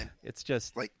gotta be in. It's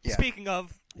just Like, yeah. Speaking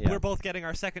of, Yeah. we're both getting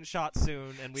our second shot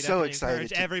soon, and we So definitely excited encourage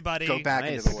to everybody go back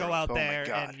Nice. into the to world. go out Oh there my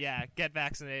God. and get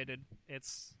vaccinated.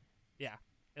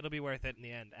 It'll be worth it in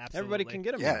the end. Absolutely. everybody can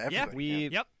get them. Yeah, now. everybody. We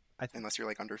Yep. Unless you're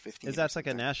like under 15. is or that's like a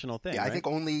something. national thing. Yeah, I right? think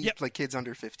only Yep. like kids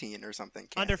under 15 or something.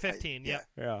 Can. Under 15, yeah. yep.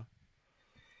 Yeah.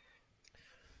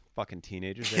 Fucking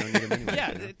teenagers, they don't need them anyway.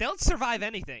 Yeah, you know? they'll survive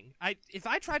anything. If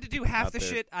I tried to do half Out the there.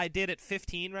 shit I did at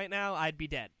 15 right now, I'd be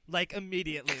dead. Like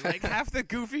immediately. Like half the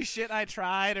goofy shit I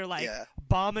tried, or like Yeah.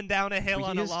 bombing down a hill We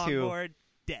on a used to- longboard,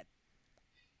 dead.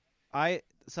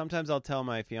 Sometimes I'll tell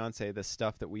my fiance the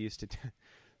stuff that we used to do,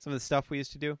 some of the stuff we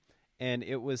used to do, and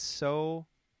it was so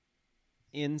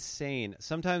insane.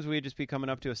 Sometimes we'd just be coming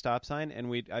up to a stop sign,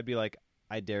 and I'd be like,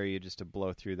 "I dare you just to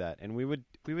blow through that," and we would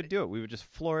do it. We would just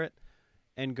floor it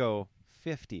and go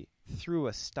 50 through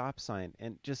a stop sign,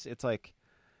 and just it's like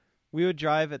we would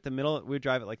drive at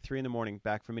like 3 a.m.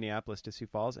 back from Minneapolis to Sioux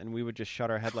Falls, and we would just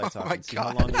shut our headlights Oh off my and see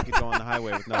how God. long we could go on the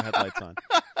highway with no headlights on.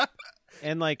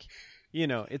 And like, you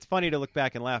know, it's funny to look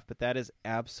back and laugh, but that is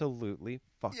absolutely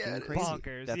fucking Yeah, it is. crazy.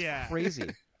 Bonkers, That's yeah. crazy.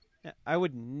 I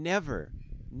would never.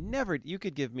 You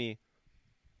could give me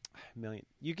a million.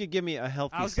 You could give me a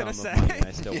healthy I was sum gonna of say. money, and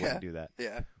I still Yeah. wouldn't do that.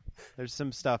 Yeah. There's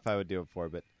some stuff I would do it for,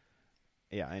 but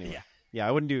yeah. Anyway, Yeah. yeah,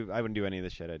 I wouldn't do any of the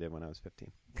shit I did when I was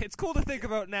 15. It's cool to think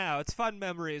about now. It's fun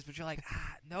memories, but you're like,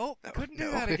 nope, No, couldn't do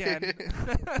no. that again.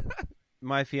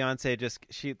 My fiance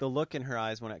the look in her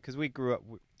eyes because we grew up,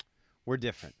 we're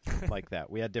different like that.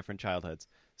 We had different childhoods,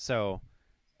 so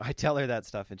I tell her that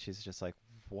stuff, and she's just like,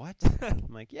 "What?" I'm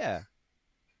like, "Yeah."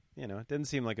 You know, it didn't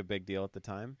seem like a big deal at the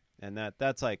time, and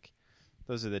that's like,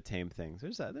 those are the tame things.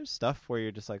 There's stuff where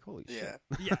you're just like, holy Yeah. shit.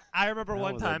 Yeah, I remember What the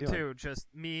one hell was I time doing? too. Just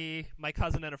me, my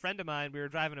cousin, and a friend of mine. We were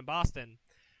driving in Boston.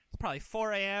 It's probably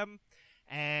 4 a.m.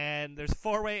 and there's a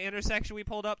 4-way intersection we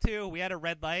pulled up to. We had a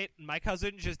red light, and my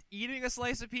cousin, just eating a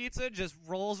slice of pizza, just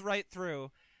rolls right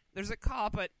through. There's a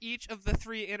cop at each of the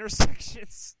 3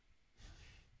 intersections.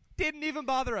 Didn't even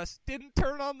bother us. Didn't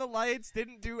turn on the lights.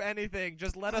 Didn't do anything.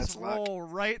 Just let us That's luck. roll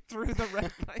right through the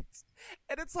red lights.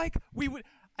 And it's like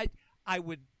I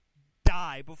would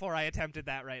die before I attempted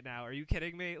that right now. Are you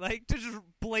kidding me? Like, to just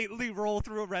blatantly roll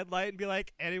through a red light and be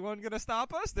like, anyone gonna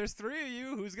stop us? There's 3 of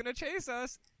you. Who's gonna chase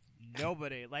us?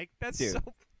 Nobody. Like, that's Dude. so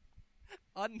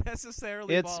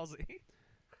unnecessarily It's- ballsy.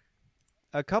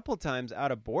 A couple times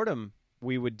out of boredom,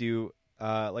 we would do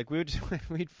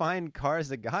we'd find cars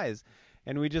of guys,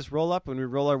 and we'd just roll up and we'd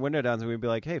roll our window down, and we'd be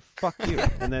like, "Hey, fuck you,"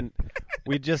 and then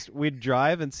we'd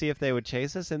drive and see if they would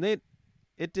chase us, and it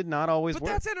did not always But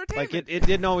work. that's entertainment. Like it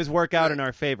didn't always work out in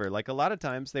our favor. Like a lot of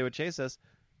times they would chase us.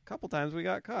 A couple times we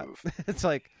got caught. It's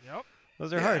like Yep.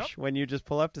 those are Yeah. harsh when you just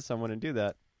pull up to someone and do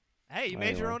that. Hey, you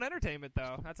made your Anyway. own entertainment,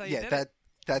 though. That's how you Yeah, did it.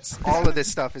 that's all of this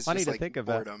stuff is Funny just to like think of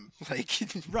that. boredom. Like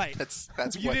Right. That's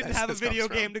You what didn't that's- have a this comes video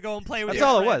from. game to go and play with That's your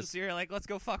all it friends, was. so you're like, let's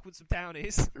go fuck with some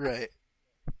townies. Right.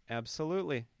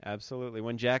 Absolutely.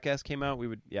 When Jackass came out, we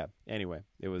would. Yeah. Anyway,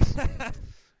 it was.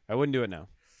 I wouldn't do it now.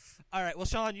 All right. Well,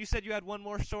 Sean, you said you had one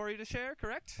more story to share,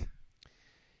 correct?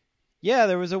 Yeah,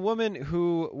 there was a woman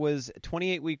who was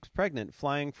 28 weeks pregnant,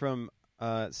 flying from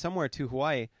somewhere to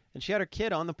Hawaii, and she had her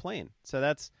kid on the plane. So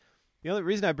that's the only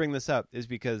reason I bring this up is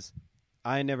because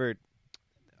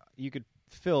you could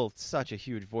fill such a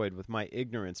huge void with my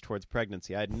ignorance towards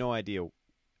pregnancy. I had no idea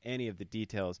any of the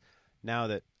details. Now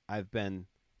that I've been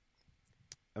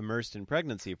immersed in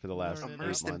pregnancy for the last Learning. 8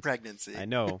 Immersed in months, pregnancy. I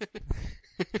know.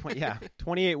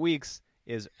 28 weeks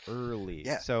is early.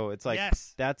 Yeah. So it's like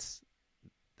Yes. that's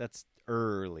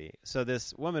early. So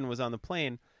this woman was on the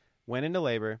plane, went into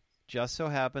labor, just so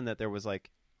happened that there was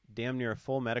like damn near a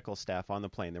full medical staff on the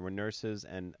plane. There were nurses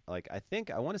and like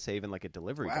I want to say even like a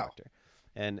delivery Wow. doctor.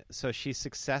 And so she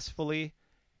successfully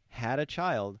had a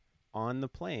child on the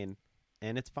plane,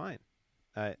 and it's fine.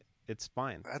 It's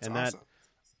fine. That's and awesome.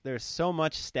 There's so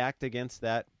much stacked against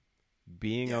that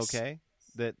being Yes. okay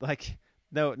that like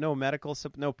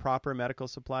no proper medical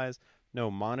supplies, no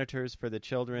monitors for the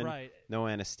children, Right. no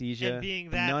anesthesia, And being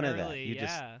that none early, of that. You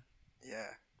just Yeah.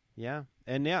 yeah,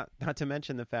 and yeah, not to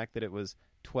mention the fact that it was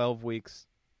 12 weeks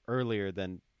earlier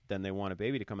than they want a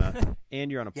baby to come out,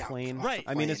 and you're on a Yeah, plane. off the Right.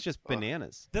 I mean, it's plane. just Ugh.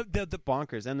 bananas. The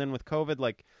Bonkers. And then with COVID,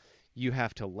 like, you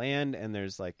have to land, and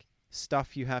there's like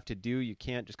stuff you have to do. You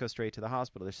can't just go straight to the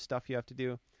hospital. There's stuff you have to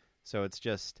do. So it's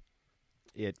just,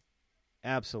 it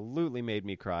absolutely made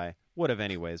me cry. Would have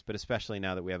anyways, but especially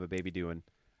now that we have a baby due in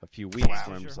a few weeks, Wow.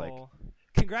 where I'm just like,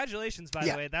 Congratulations, by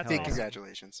Yeah, the way. That's big awesome.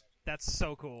 Congratulations. That's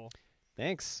so cool.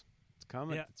 thanks. It's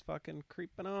coming. Yeah. It's fucking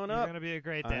creeping on You're up. gonna be a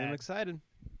great I'm dad. excited.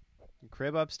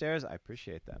 Crib upstairs. I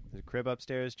appreciate that. There's a crib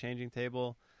upstairs, changing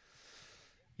table.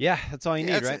 Yeah, that's all you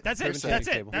Yeah, need, that's right? it. That's Crib it. and That's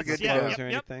changing it. table. That's You're good No to go. clothes or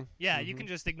Yep. anything. Yeah, you Mhm. can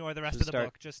just ignore the rest She'll of the start-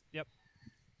 book. Just yep.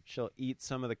 She'll eat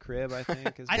some of the crib, I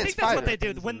think. Is I what think It's that's what fine. they do.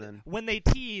 happens, When and then- when they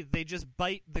teeth, they just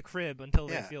bite the crib until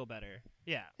they Yeah. feel better.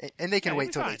 Yeah. And they can Yeah, wait you'll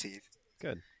be till fine. they teeth.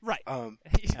 Good. Right. They don't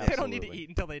need to Absolutely. eat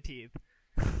until they teeth.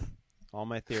 All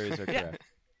my theories are Yeah. correct.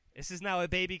 This is now a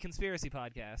baby conspiracy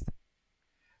podcast.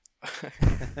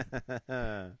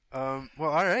 Well,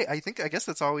 all right. I guess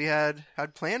that's all we had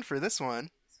planned for this one.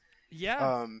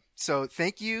 Yeah. So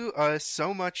thank you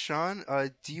so much, Sean.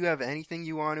 Do you have anything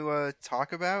you want to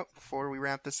talk about before we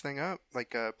wrap this thing up?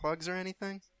 Like plugs or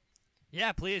anything?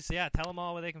 Yeah, please. Yeah, tell them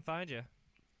all where they can find you.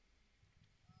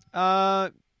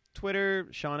 Twitter,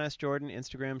 Sean S. Jordan.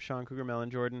 Instagram, Sean Cougar Melon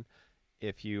Jordan.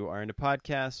 If you are into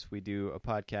podcasts, we do a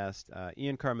podcast.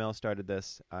 Ian Carmel started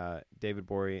this. David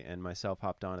Bory and myself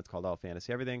hopped on. It's called All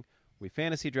Fantasy Everything. We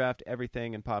fantasy draft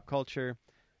everything in pop culture.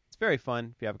 It's very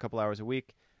fun if you have a couple hours a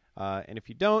week. And if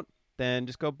you don't, then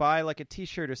just go buy like a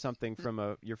T-shirt or something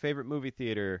from your favorite movie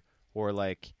theater, or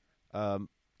like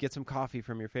get some coffee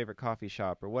from your favorite coffee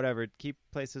shop or whatever. Keep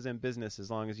places in business as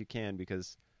long as you can,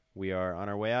 because we are on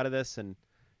our way out of this, and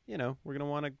we're going to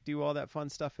want to do all that fun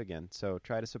stuff again. So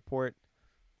try to support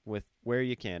with where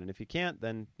you can, and if you can't,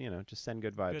 then just send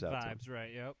good vibes Good out to 'em. vibes,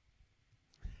 right? Yep.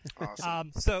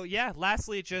 Awesome. So yeah,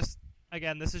 lastly, just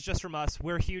again, this is just from us.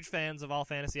 We're huge fans of All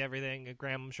Fantasy Everything.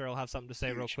 Graham, I'm sure, will have something to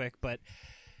say real Huge. quick, but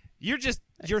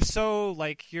you're so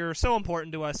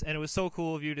important to us, and it was so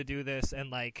cool of you to do this. And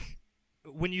like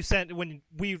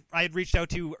I had reached out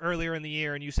to you earlier in the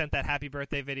year, and you sent that happy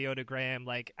birthday video to Graham.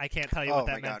 Like, I can't tell you Oh what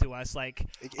my that meant God. to us. Like,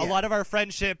 Yeah. a lot of our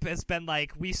friendship has been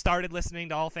like we started listening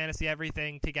to All Fantasy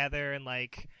Everything together, and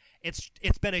like it's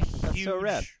been a huge so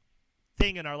rad.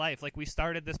 thing in our life. Like, we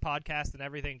started this podcast and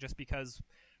everything just because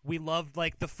we loved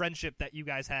like the friendship that you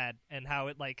guys had and how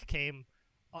it like came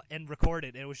and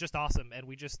recorded. It was just awesome, and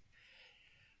we just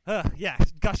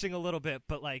gushing a little bit,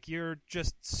 but like you're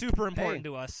just super important Hey,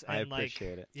 to us. I And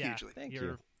appreciate it. Yeah, Hugely. Thank you're,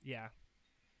 you. Yeah,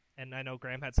 and I know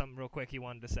Graham had something real quick he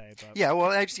wanted to say. But Yeah,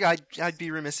 well, actually, I'd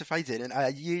be remiss if I didn't.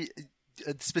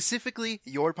 Specifically,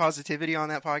 your positivity on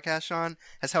that podcast, Sean,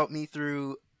 has helped me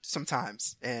through some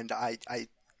times, and I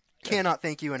cannot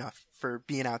thank you enough for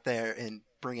being out there and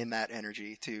bringing that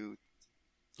energy to,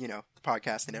 the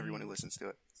podcast and everyone who listens to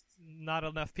it. not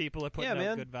enough people are putting Yeah, out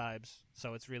man. good vibes,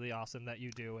 so it's really awesome that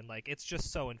you do, and like it's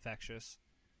just so infectious.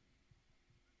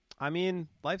 I mean,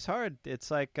 life's hard. It's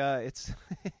like it's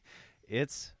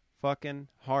it's fucking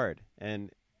hard,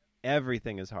 and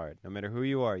everything is hard. No matter who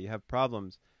you are, you have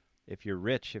problems. If you're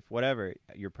rich, if whatever,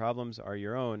 your problems are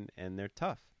your own, and they're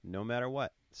tough, no matter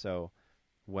what. So,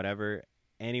 whatever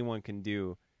anyone can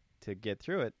do to get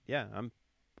through it, yeah,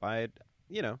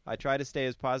 I try to stay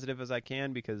as positive as I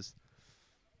can, because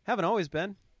haven't always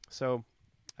been. So,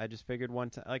 I just figured one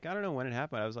time, like, I don't know when it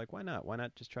happened. I was like, why not? Why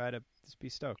not just try to just be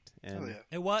stoked? And Oh,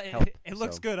 yeah. help, It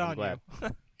looks so good I'm on glad. you.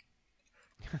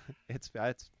 it's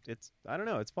I don't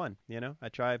know, it's fun. I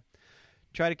try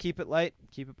to keep it light,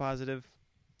 keep it positive,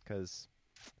 because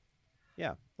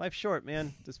life's short,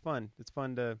 man. It's fun. It's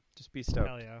fun to just be stoked.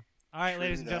 Hell yeah. All right, True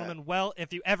ladies and that. gentlemen. Well,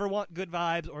 if you ever want good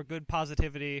vibes or good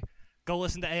positivity, go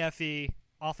listen to AFE.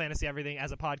 All Fantasy Everything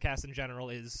as a podcast in general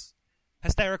is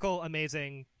hysterical,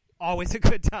 amazing, always a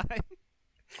good time.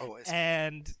 Always.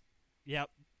 And,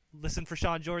 listen for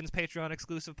Sean Jordan's Patreon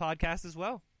exclusive podcast as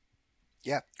well.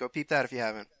 Yeah, go peep that if you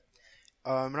haven't.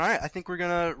 All right, I think we're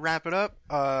gonna wrap it up.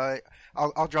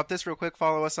 I'll drop this real quick.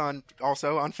 Follow us on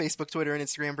Facebook, Twitter, and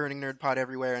Instagram. Burning Nerd Pod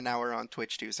everywhere, and now we're on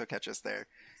Twitch too. So catch us there.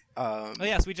 Oh,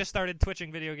 yes, we just started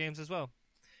twitching video games as well.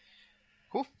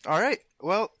 Cool. All right.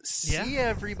 Well, Yeah. see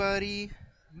everybody.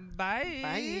 Bye.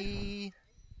 Bye.